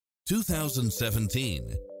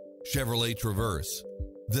2017 Chevrolet Traverse.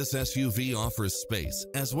 This SUV offers space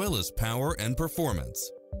as well as power and performance.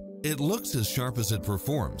 It looks as sharp as it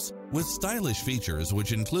performs, with stylish features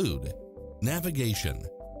which include navigation,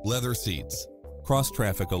 leather seats,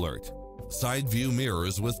 cross-traffic alert, side view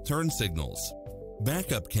mirrors with turn signals,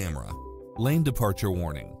 backup camera, lane departure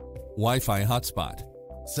warning, Wi-Fi hotspot,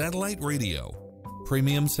 satellite radio,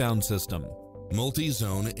 premium sound system,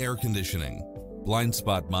 multi-zone air conditioning, blind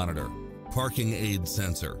spot monitor, parking aid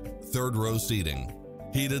sensor, third row seating,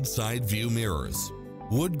 heated side view mirrors,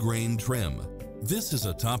 wood grain trim. This is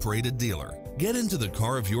a top-rated dealer. Get into the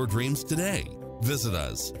car of your dreams today. Visit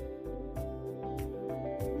us.